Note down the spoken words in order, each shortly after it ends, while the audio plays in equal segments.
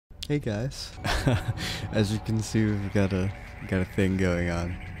Hey guys. As you can see, we've got a thing going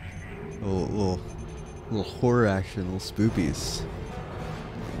on. A little horror action, little spoopies.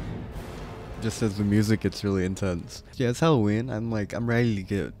 Just as the music gets really intense. Yeah, it's Halloween. I'm ready to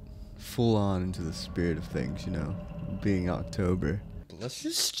get full on into the spirit of things, you know, being October. But let's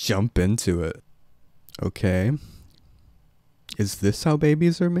just jump into it. Okay. Is this how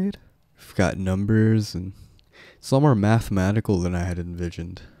babies are made? We've got numbers, and it's a lot more mathematical than I had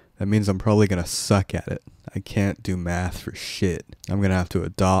envisioned. That means I'm probably gonna suck at it. I can't do math for shit. I'm gonna have to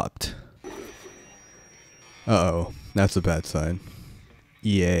adopt. Uh-oh, that's a bad sign.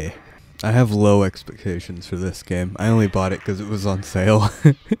 EA. I have low expectations for this game. I only bought it because it was on sale.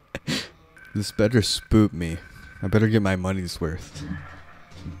 This better spoop me. I better get my money's worth.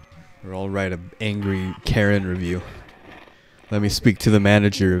 Or I'll write an angry Karen review. Let me speak to the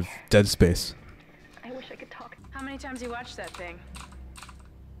manager of Dead Space. I wish I could talk. How many times you watched that thing?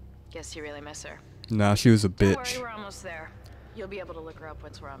 Guess you really miss her. Nah, she was a bitch. Don't worry, we're almost there. You'll be able to look her up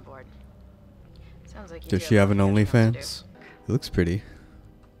once we're on board. Sounds like you Does she have an nothing else to OnlyFans? It looks pretty.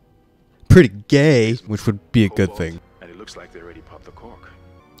 Pretty gay, which would be a good thing. And it looks like they already popped the cork.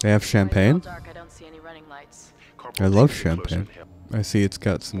 They have do. champagne? It's all dark, I don't see any running lights. I love champagne. I see it's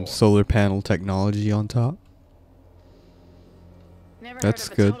got some solar panel technology on top. Never That's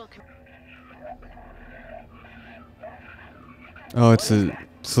heard of a good. total Oh, it's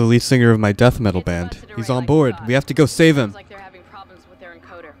the lead singer of my death metal band. He's on board. We have to go save him. Sounds like they're having problems with their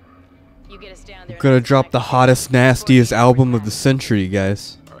encoder. You get us down there. We're gonna drop the hottest, nastiest album of the century,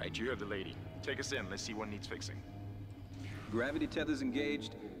 guys. Alright, you heard the lady. Take us in. Let's see what needs fixing. Gravity tethers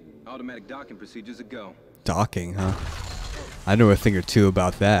engaged. Automatic docking procedures a go. Docking, huh? I know a thing or two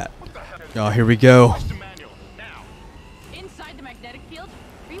about that. Oh, here we go. Inside the magnetic field?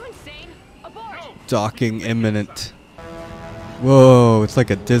 Are you insane? Abort! Docking imminent. Whoa, it's like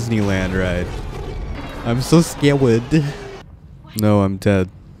a Disneyland ride. I'm so scared. No, I'm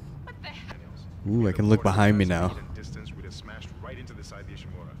dead. Ooh, I can look behind me now.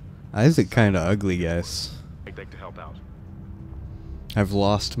 Isaac kinda ugly, guys. I'd like to help out. I've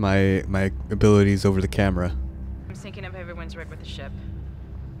lost my abilities over the camera. I'm syncing up everyone's rig with the ship.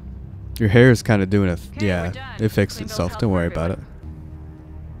 Your hair is kind of doing a Okay, yeah. we're done. It fixed Clean itself. bill of Don't health worry for about it.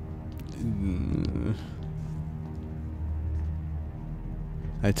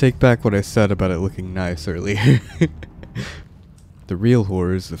 I take back what I said about it looking nice earlier. The real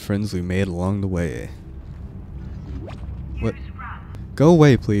horror is the friends we made along the way. What? Go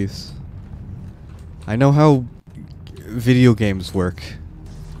away, please. I know how video games work.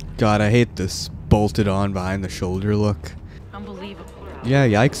 God, I hate this bolted on behind the shoulder look. Unbelievable. Yeah,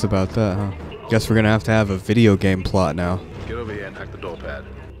 yikes about that, huh? Guess we're gonna have a video game plot now. Get over here and hack the door pad.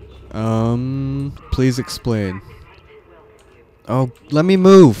 Please explain. Oh, let me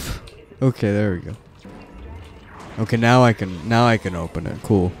move. Okay, there we go. Okay, now I can open it.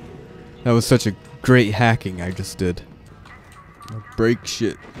 Cool. That was such a great hacking I just did. Break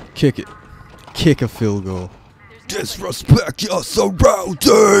shit. Kick it. Kick a field goal. Disrespect your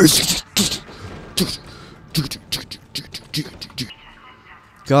surroundings.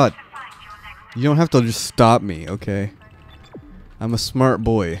 God. You don't have to just stop me, okay? I'm a smart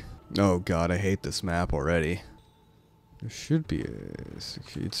boy. Oh god, I hate this map already. There should be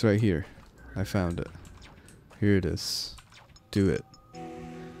it's right here. I found it. Here it is. Do it.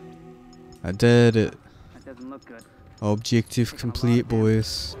 I did it. That doesn't look good. Objective complete,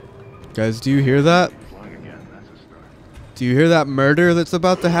 boys. Guys, do you hear that? Do you hear that murder that's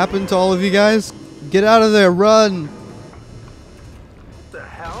about to happen to all of you guys? Get out of there, run! The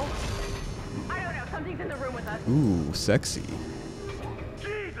hell? I don't know, something's in the room with us. Ooh, sexy.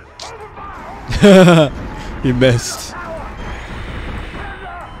 Jesus! He missed. Come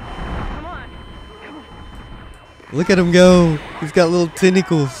on. Look at him go. He's got little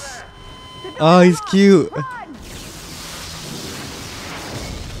tentacles. Oh, he's cute.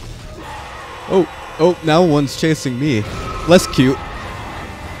 Oh, now one's chasing me. Less cute.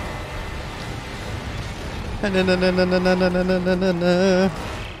 Run,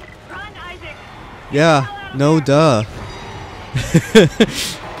 Isaac. Yeah, no duh.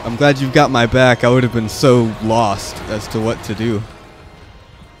 I'm glad you've got my back. I would have been so lost as to what to do.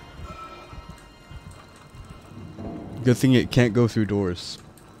 Good thing it can't go through doors.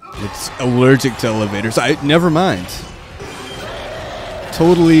 It's allergic to elevators. Never mind.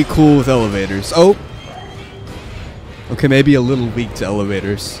 Totally cool with elevators. Oh. Okay, maybe a little weak to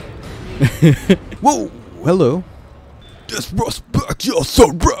elevators. Whoa, hello. Disrespect your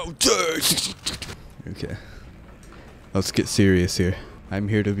surroundings. Okay. Let's get serious here. I'm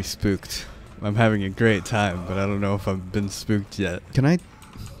here to be spooked. I'm having a great time, but I don't know if I've been spooked yet. Can I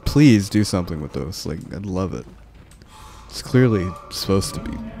Please do something with those. Like, I'd love it. It's clearly supposed to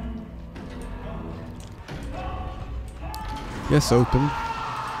be. Yes, open.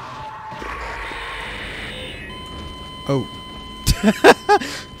 Oh.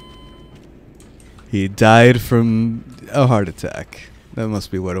 He died from a heart attack. That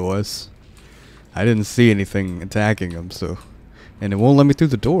must be what it was. I didn't see anything attacking him, so... And it won't let me through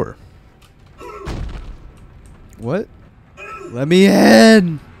the door. What? Let me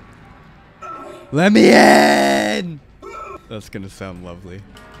in! Let me in! That's gonna sound lovely.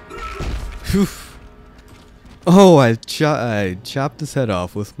 Whew. Oh, I chopped his head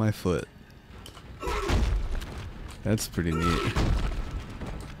off with my foot. That's pretty neat.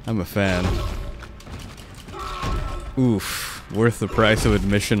 I'm a fan. Oof. Worth the price of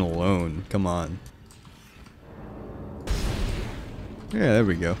admission alone. Come on. Yeah, there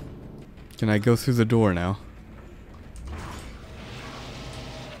we go. Can I go through the door now?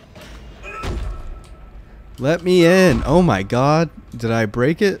 Let me in! Oh my god. Did I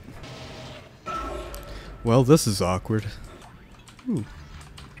break it? Well, this is awkward. Ooh.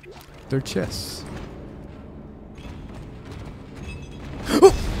 They're chests.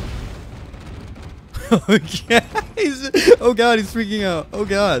 Oh, yeah. Oh god, he's freaking out. Oh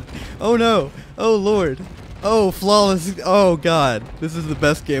god. Oh no. Oh lord. Oh, flawless. Oh god. This is the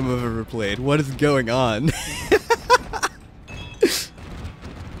best game I've ever played. What is going on?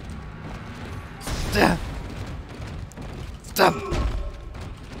 Stop. Stop.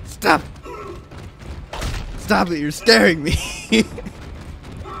 Stop. Stop it, you're staring me.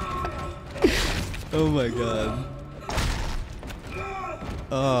 Oh my god.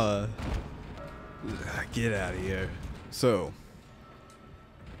 Get out of here. So,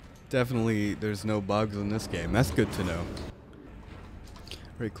 definitely there's no bugs in this game. That's good to know.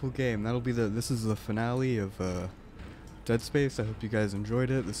 Alright, cool game. That'll be this is the finale of Dead Space. I hope you guys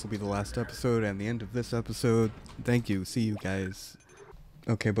enjoyed it. This will be the last episode and the end of this episode. Thank you. See you guys.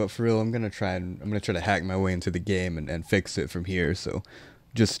 Okay, but for real, I'm gonna try to hack my way into the game and fix it from here. So,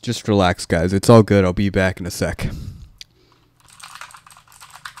 just relax, guys. It's all good. I'll be back in a sec.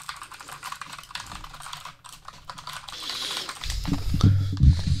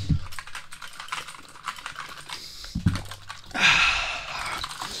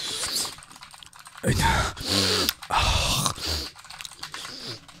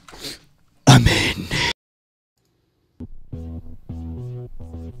 I'm in.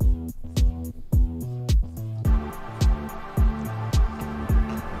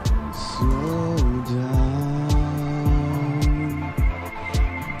 Slow down,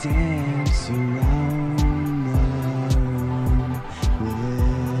 dance around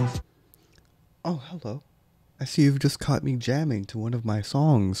with. Oh, hello. I see you've just caught me jamming to one of my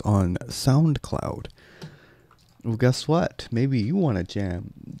songs on SoundCloud. Well, guess what? Maybe you want to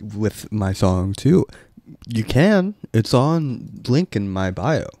jam with my song too. You can. It's on link in my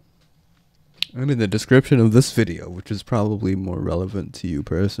bio. I'm in the description of this video, which is probably more relevant to you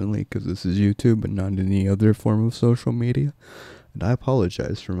personally because this is YouTube and not any other form of social media. And I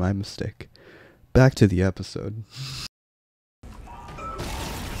apologize for my mistake. Back to the episode.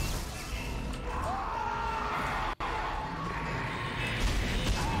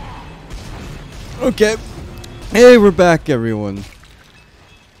 Okay. Hey, we're back, everyone.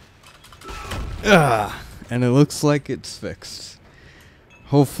 And it looks like it's fixed.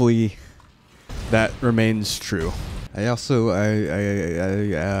 Hopefully, that remains true. I also,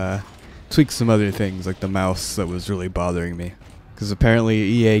 tweaked some other things, like the mouse that was really bothering me. Because apparently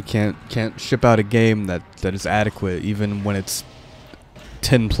EA can't ship out a game that is adequate, even when it's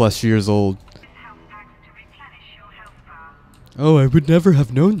 10 plus years old. Oh, I would never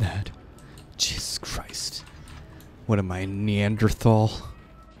have known that. Jesus Christ. What am I, Neanderthal?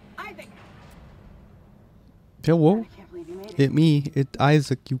 Hello? Hit me.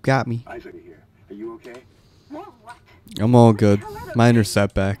 Isaac, you got me. Isaac here. Are you okay? I'm all good. Minor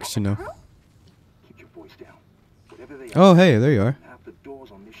setbacks, you know. Keep your voice down. Whatever they Oh, hey, there you are. have the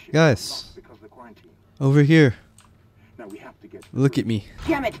doors on this ship Guys. locked because of the quarantine. Over here. Now we have to get Look at me.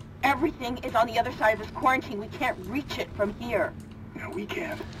 Damn it! Everything is on the other side of this quarantine. We can't reach it from here. No, we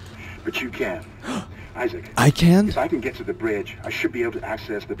can't. But you can. Isaac. I can? If I can get to the bridge, I should be able to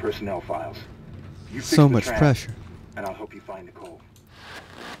access the personnel files. You fix So the much tram, pressure. and I'll help you find Nicole.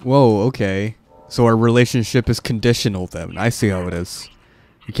 Whoa, okay. So our relationship is conditional then. I see how it is.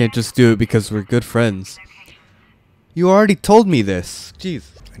 You can't just do it because we're good friends. You already told me this. Jeez.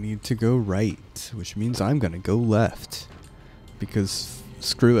 I need to go right, which means I'm gonna go left. Because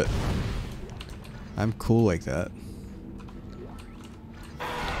screw it. I'm cool like that.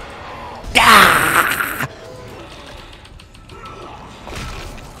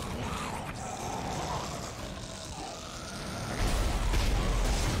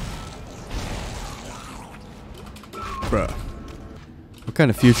 Bruh. What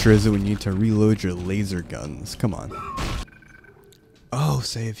kind of future is it when you need to reload your laser guns? Come on. Oh,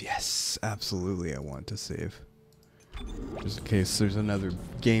 save. Yes, absolutely I want to save. Just in case there's another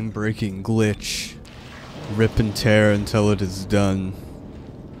game-breaking glitch. Rip and tear until it is done.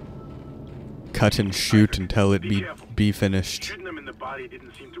 Cut and shoot until it be finished. Shooting them in the body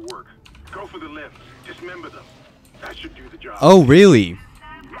didn't seem to work. Go for the limbs. Dismember them. That should do the job. Oh, really?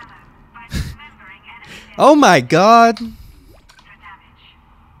 Oh my god!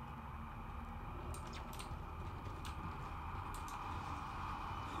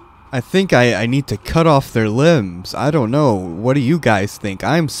 I think I need to cut off their limbs. I don't know. What do you guys think?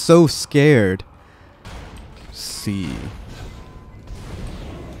 I'm so scared. See.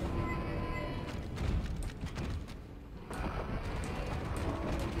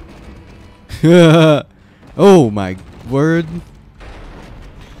 Oh my word.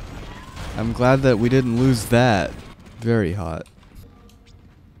 I'm glad that we didn't lose that. Very hot.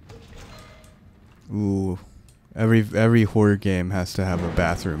 Ooh. Every horror game has to have a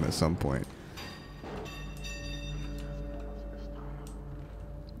bathroom at some point.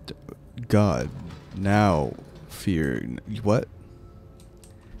 God. Now fear. What?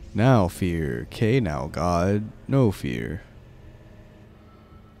 Now fear. K now God. No fear.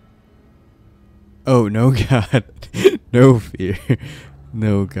 Oh, no God. No fear.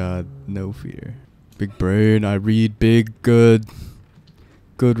 No God. No fear. Big brain. I read big. Good.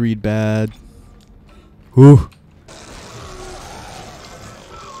 Good read bad. Whew.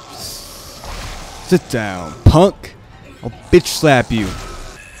 Sit down, punk. I'll bitch slap you.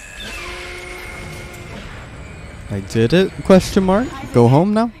 I did it? Question mark. Go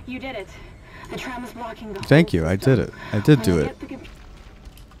home now? You did it. The tram is blocking the Thank you. I did it. I did do it.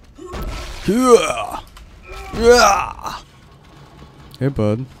 Hey,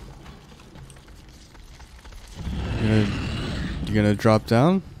 bud. You gonna drop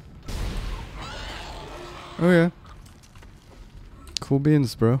down? Oh yeah. Cool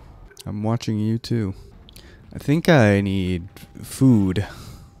beans, bro. I'm watching you too. I think I need food.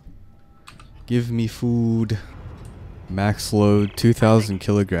 Give me food. Max load 2,000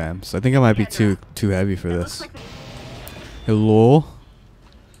 kilograms. I think I might be too heavy for this. Hello?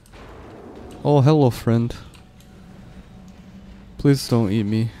 Oh, hello, friend. Please don't eat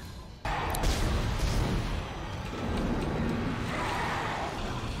me.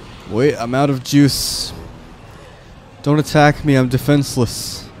 Wait, I'm out of juice. Don't attack me, I'm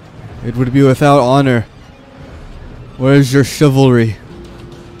defenseless. It would be without honor. Where's your chivalry?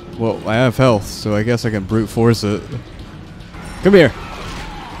 Well, I have health, so I guess I can brute force it. Come here.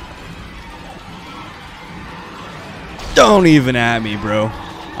 Don't even at me, bro.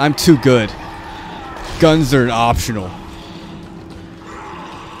 I'm too good. Guns are optional.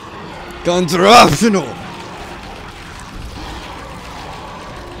 Guns are optional!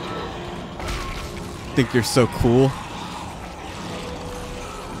 Think you're so cool?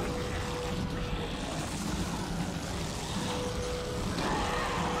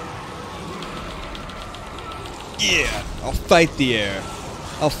 Yeah, I'll fight the air.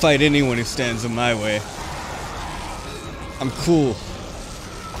 I'll fight anyone who stands in my way. I'm cool.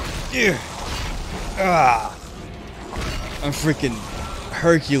 Yeah. Ah. I'm freaking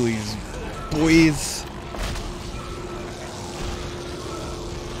Hercules, boys.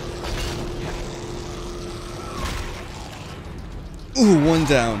 Ooh, one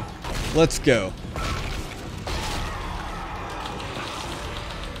down. Let's go.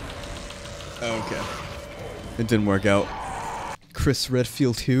 Okay. It didn't work out. Chris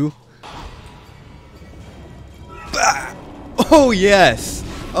Redfield who? Bah! Oh yes!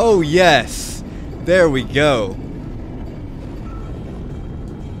 Oh yes! There we go.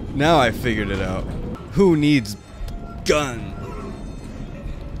 Now I figured it out. Who needs gun?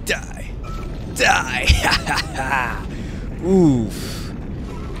 Die. Die! Oof.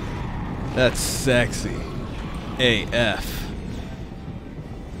 That's sexy. AF.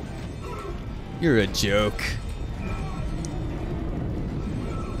 You're a joke.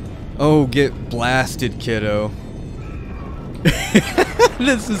 Oh, get blasted, kiddo.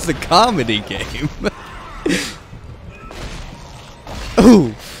 This is a comedy game.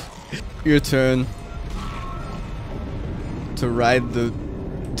 Oof. Your turn to ride the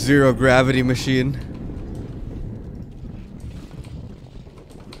zero gravity machine.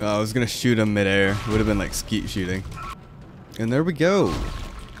 Oh, I was gonna shoot him midair. Would have been like skeet shooting. And there we go.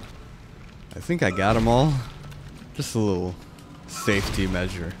 I think I got them all. Just a little safety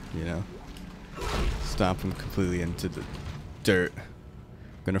measure, you know. Stomp them completely into the dirt.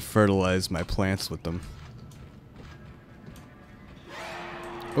 I'm gonna fertilize my plants with them.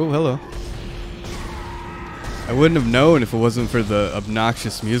 Oh, hello. I wouldn't have known if it wasn't for the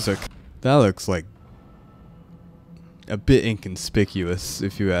obnoxious music. That looks like a bit inconspicuous,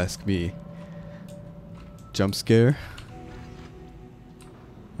 if you ask me. Jump scare.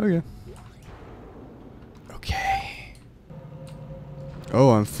 Okay. Okay. Oh,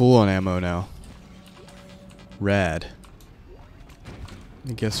 I'm full on ammo now. Rad.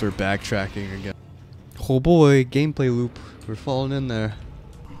 I guess we're backtracking again. Oh boy, gameplay loop. We're falling in there.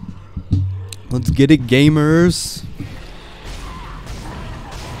 Let's get it, gamers.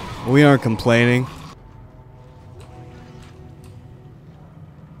 We aren't complaining.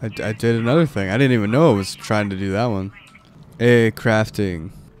 I did another thing. I didn't even know I was trying to do that one. Hey,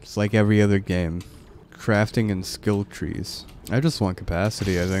 crafting. It's like every other game. Crafting and skill trees. I just want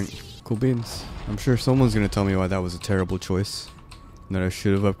capacity, I think. Cool beans. I'm sure someone's gonna tell me why that was a terrible choice. And that I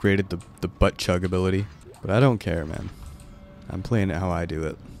should have upgraded the butt chug ability. But I don't care, man. I'm playing it how I do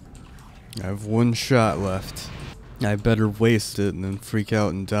it. I have one shot left. I better waste it and then freak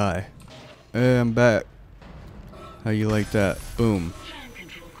out and die. Hey, I'm back. How you like that? Boom.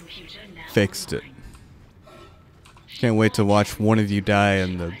 Fixed it. Can't wait to watch one of you die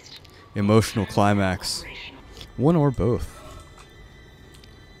in the emotional climax. One or both.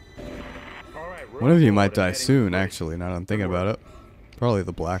 One of you might die soon, actually, now that I'm thinking about it. Probably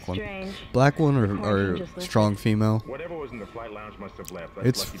the black one. Black one or strong female.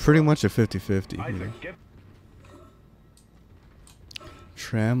 It's pretty much a 50-50. You know?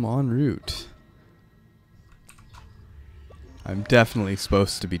 Tram en route. I'm definitely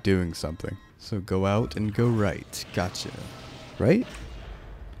supposed to be doing something. So go out and go right. Gotcha. Right?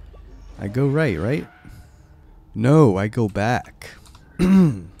 I go right? No, I go back.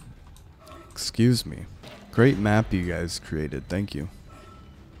 Excuse me. Great map you guys created. Thank you.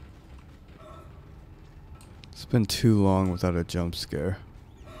 It's been too long without a jump scare.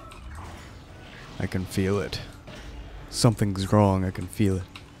 I can feel it. Something's wrong. I can feel it.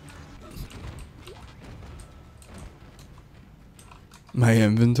 My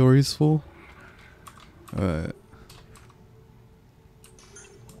inventory's full? I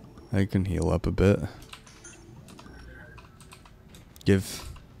can heal up a bit. Give.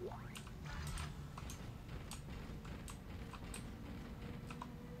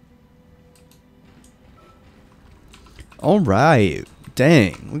 Alright.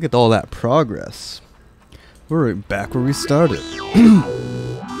 Dang. Look at all that progress. We're right back where we started.